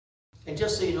And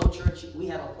just so you know, church, we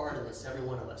have a part of this, every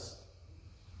one of us.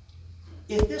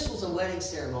 If this was a wedding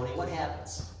ceremony, what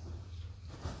happens?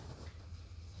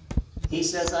 He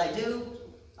says, I do,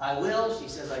 I will. She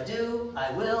says, I do, I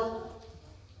will.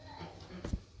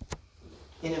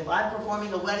 And if I'm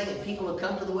performing a wedding and people have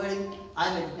come to the wedding,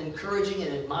 I'm encouraging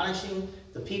and admonishing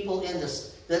the people in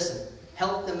this. Listen,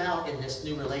 help them out in this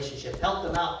new relationship. Help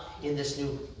them out in this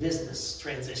new business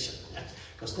transition.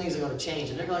 Because things are going to change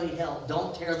and they're going to need help.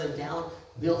 Don't tear them down.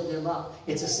 Build them up.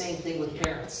 It's the same thing with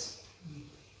parents.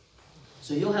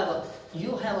 So you'll have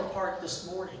a part this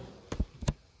morning.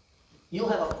 You'll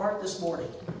have a part this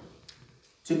morning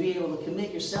to be able to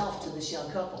commit yourself to this young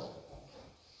couple.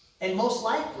 And most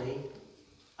likely,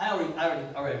 I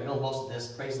already know most of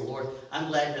this. Praise the Lord. I'm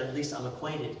glad that at least I'm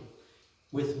acquainted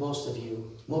with most of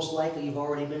you. Most likely you've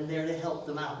already been there to help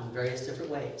them out in various different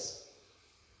ways.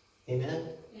 Amen?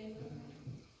 Amen.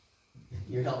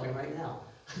 You're helping right now.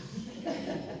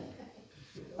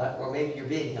 Or maybe you're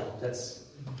being helped.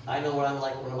 I know what I'm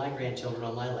like one of my grandchildren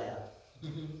on my lap.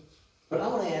 But I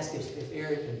want to ask if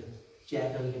Eric and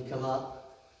Jacqueline can come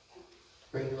up,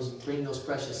 bring those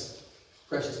precious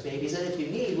babies. And if you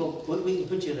need, we can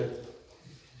put you in a...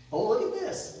 Oh, look at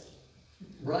this.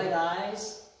 Bright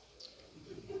eyes.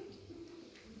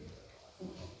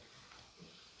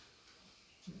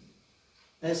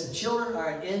 Listen, children are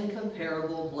an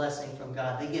incomparable blessing from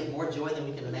God. They give more joy than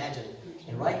we can imagine.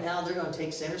 And right now, they're going to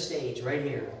take center stage right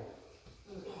here.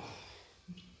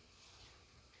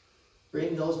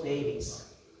 Bring those babies.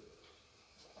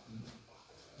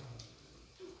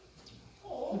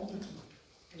 All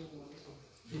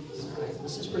right,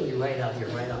 let's just bring you right out here,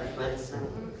 right out front and center.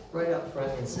 Right up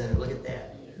front and center. Look at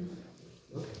that.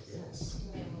 Look at this.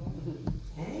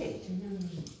 Hey.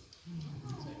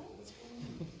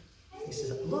 He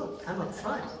says, look, I'm up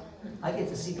front. I get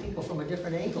to see people from a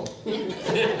different angle. And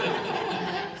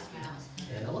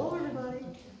hello, everybody.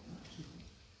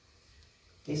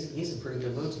 He's in pretty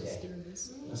good mood today.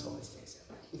 Let's hope it stays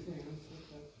that way.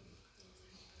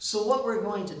 So what we're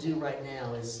going to do right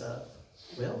now is,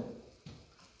 well,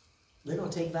 they're going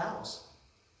to take vows.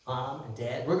 Mom and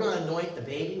Dad. We're going to anoint the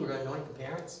baby. We're going to anoint the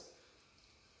parents.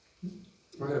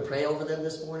 We're going to pray over them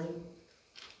this morning.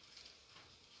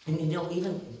 And you know,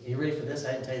 even, you ready for this?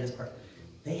 I didn't tell you this part.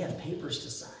 They have papers to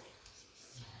sign.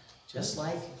 Just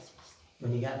like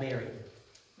when you got married.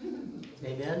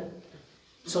 Amen?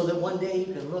 So that one day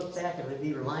you can look back and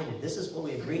be reminded, this is what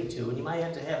we agreed to. And you might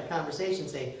have to have a conversation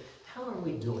and say, how are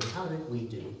we doing? How did we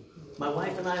do? My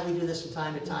wife and I, we do this from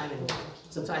time to time. And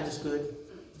sometimes it's good.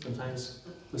 Sometimes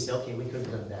we say, okay, we could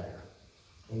have done better.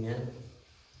 Amen?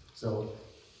 So,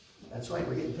 that's right.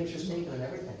 We're getting pictures taken and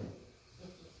everything.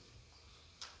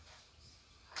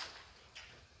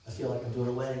 I feel like I'm doing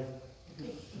a wedding.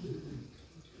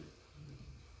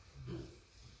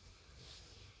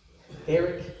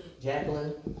 Eric,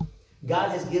 Jacqueline,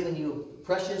 God has given you a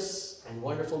precious and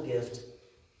wonderful gift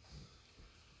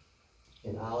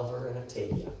in Oliver and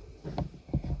Octavia.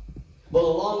 But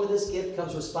along with this gift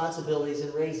comes responsibilities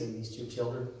in raising these two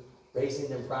children, raising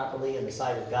them properly in the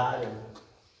sight of God. And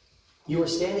you are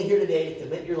standing here today to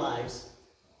commit your lives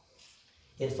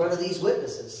in front of these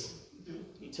witnesses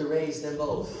to raise them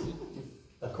both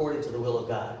according to the will of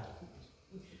God.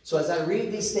 So as I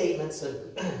read these statements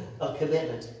of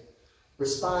commitment,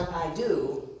 respond, I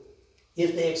do,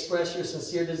 if they express your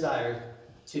sincere desire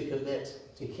to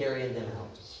commit to carrying them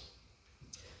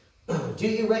out. Do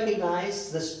you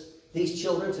recognize these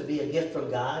children to be a gift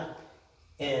from God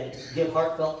and give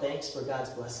heartfelt thanks for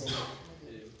God's blessing?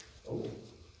 Oh.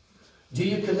 Do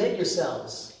you commit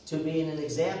yourselves to being an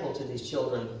example to these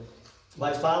children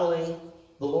by following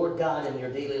the Lord God in your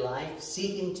daily life,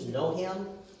 seeking to know Him,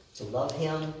 to love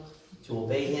Him, to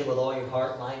obey Him with all your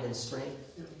heart, mind, and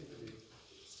strength?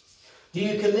 Do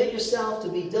you commit yourself to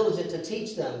be diligent to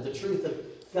teach them the truth of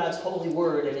God's holy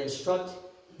word and instruct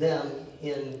them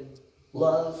in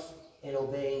love and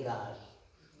obeying God?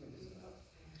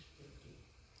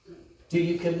 Do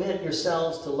you commit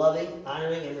yourselves to loving,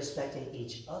 honoring, and respecting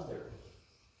each other?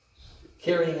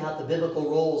 Carrying out the biblical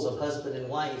roles of husband and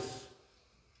wife,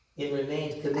 and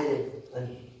remain committed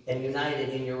and united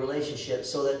in your relationship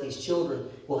so that these children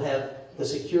will have the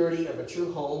security of a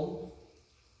true home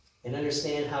and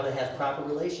understand how to have proper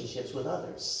relationships with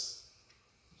others.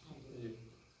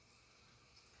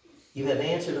 You have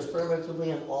answered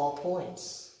affirmatively on all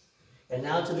points. And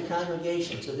now to the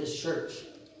congregation, to this church.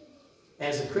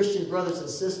 As the Christian brothers and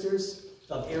sisters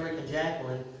of Eric and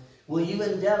Jacqueline, will you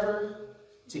endeavor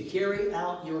to carry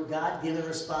out your God-given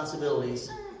responsibilities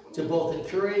to both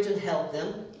encourage and help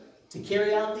them to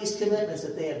carry out these commitments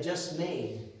that they have just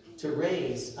made to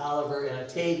raise Oliver and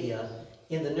Octavia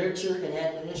in the nurture and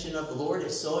admonition of the Lord?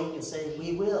 If so, you can say,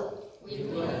 we will. We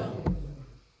will.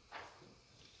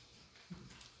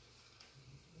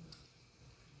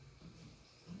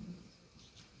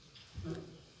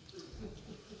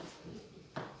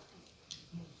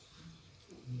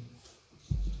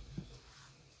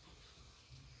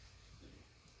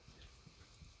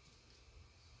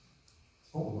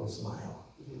 Oh, a little smile.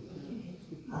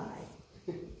 Hi.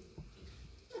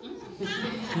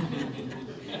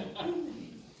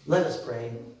 Let us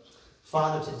pray.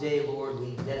 Father, today, Lord,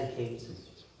 we dedicate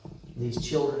these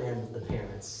children and the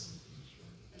parents,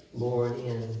 Lord,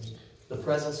 in the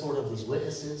presence, Lord, of these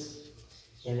witnesses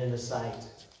and in the sight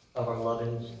of our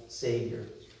loving Savior.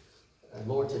 And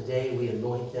Lord, today we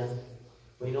anoint them.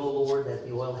 We know, Lord, that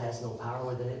the oil has no power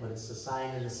within it, but it's the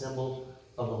sign and the symbol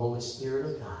of the Holy Spirit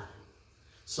of God.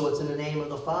 So it's in the name of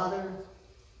the Father,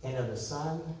 and of the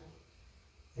Son,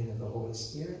 and of the Holy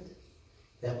Spirit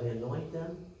that we anoint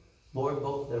them. Lord,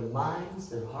 both their minds,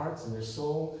 their hearts, and their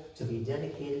soul to be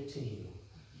dedicated to you.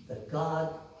 That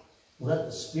God, let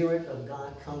the Spirit of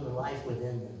God come to life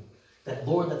within them. That,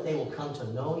 Lord, that they will come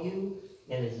to know you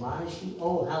and admonish you.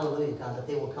 Oh, hallelujah, God, that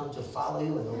they will come to follow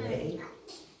you and obey.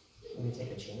 Let me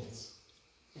take a chance.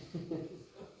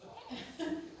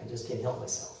 I just can't help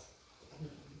myself.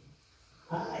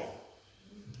 Hi.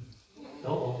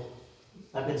 Uh-oh.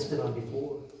 I've been spit on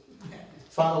before.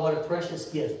 Father, what a precious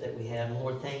gift that we have. And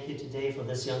Lord, thank you today for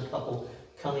this young couple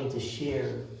coming to share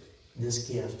this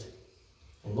gift.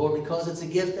 And Lord, because it's a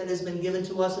gift that has been given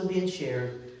to us and being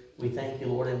shared, we thank you,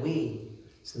 Lord, and we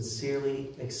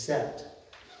sincerely accept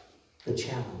the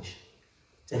challenge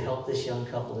to help this young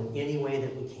couple in any way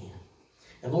that we can.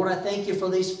 And Lord, I thank you for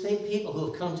these people who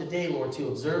have come today, Lord, to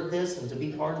observe this and to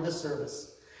be part of the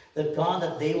service. That God,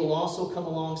 that they will also come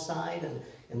alongside and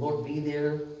Lord, be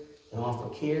there and offer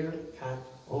care,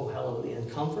 oh, hallelujah, and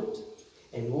comfort.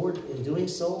 And Lord, in doing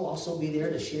so, also be there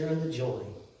to share in the joy.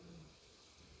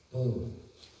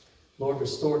 Lord,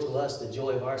 restore to us the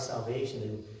joy of our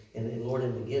salvation and Lord,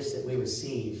 in the gifts that we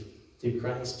receive through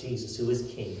Christ Jesus, who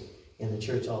is King. And the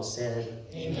church all said,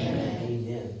 Amen.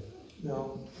 Amen.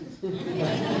 No.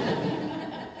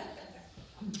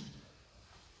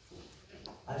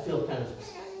 I feel kind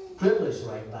of privileged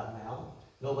right about now.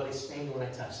 Nobody's screamed when I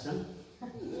touched them.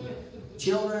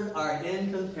 Children are an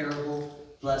incomparable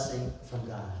blessing from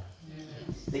God.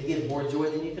 They give more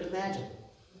joy than you can imagine.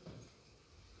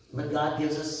 But God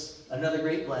gives us another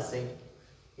great blessing,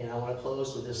 and I want to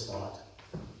close with this thought.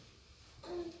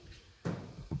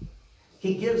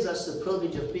 He gives us the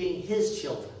privilege of being His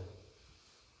children.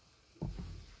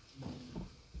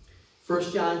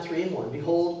 1 John 3:1,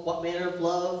 behold, what manner of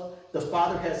love the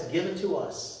Father has given to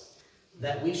us,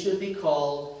 that we should be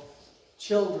called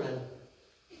children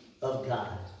of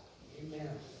God. Amen.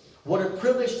 What a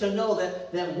privilege to know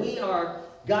that we are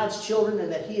God's children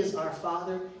and that He is our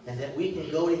Father and that we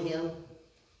can go to Him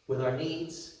with our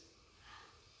needs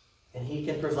and He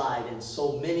can provide in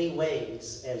so many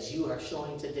ways as you are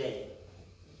showing today.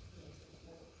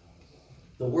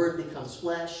 The Word becomes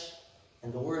flesh,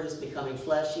 and the Word is becoming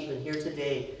flesh even here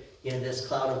today in this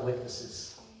cloud of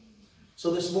witnesses. So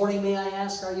this morning, may I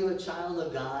ask, are you a child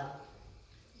of God?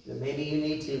 Maybe you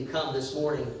need to come this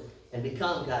morning and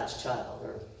become God's child.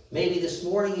 Or maybe this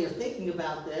morning you're thinking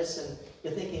about this and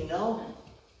you're thinking, no,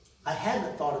 I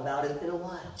haven't thought about it in a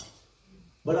while.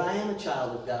 But I am a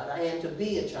child of God. I am to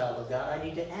be a child of God. I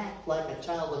need to act like a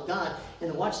child of God.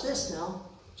 And watch this now.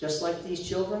 Just like these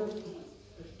children,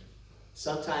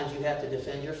 sometimes you have to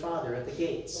defend your father at the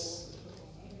gates.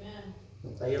 Amen.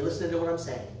 Are you listening to what I'm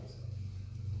saying?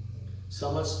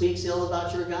 Someone speaks ill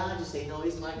about your God, you say, no,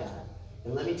 He's my God.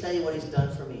 And let me tell you what He's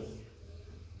done for me.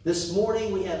 This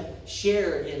morning we have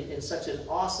shared in such an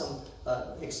awesome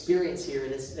experience here,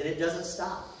 and it doesn't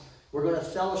stop. We're going to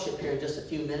fellowship here in just a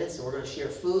few minutes, and we're going to share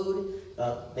food.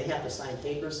 They have to sign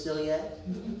papers still yet.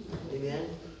 Amen.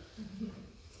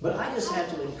 But I just have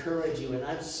to encourage you, and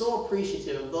I'm so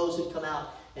appreciative of those who come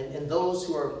out and those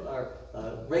who are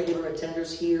regular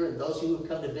attenders here and those who have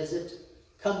come to visit.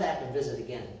 Come back and visit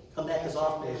again. Come back as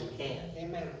often as you can.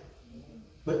 Amen.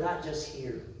 But not just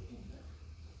here,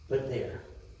 but there.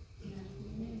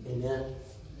 Amen.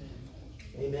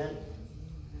 Amen.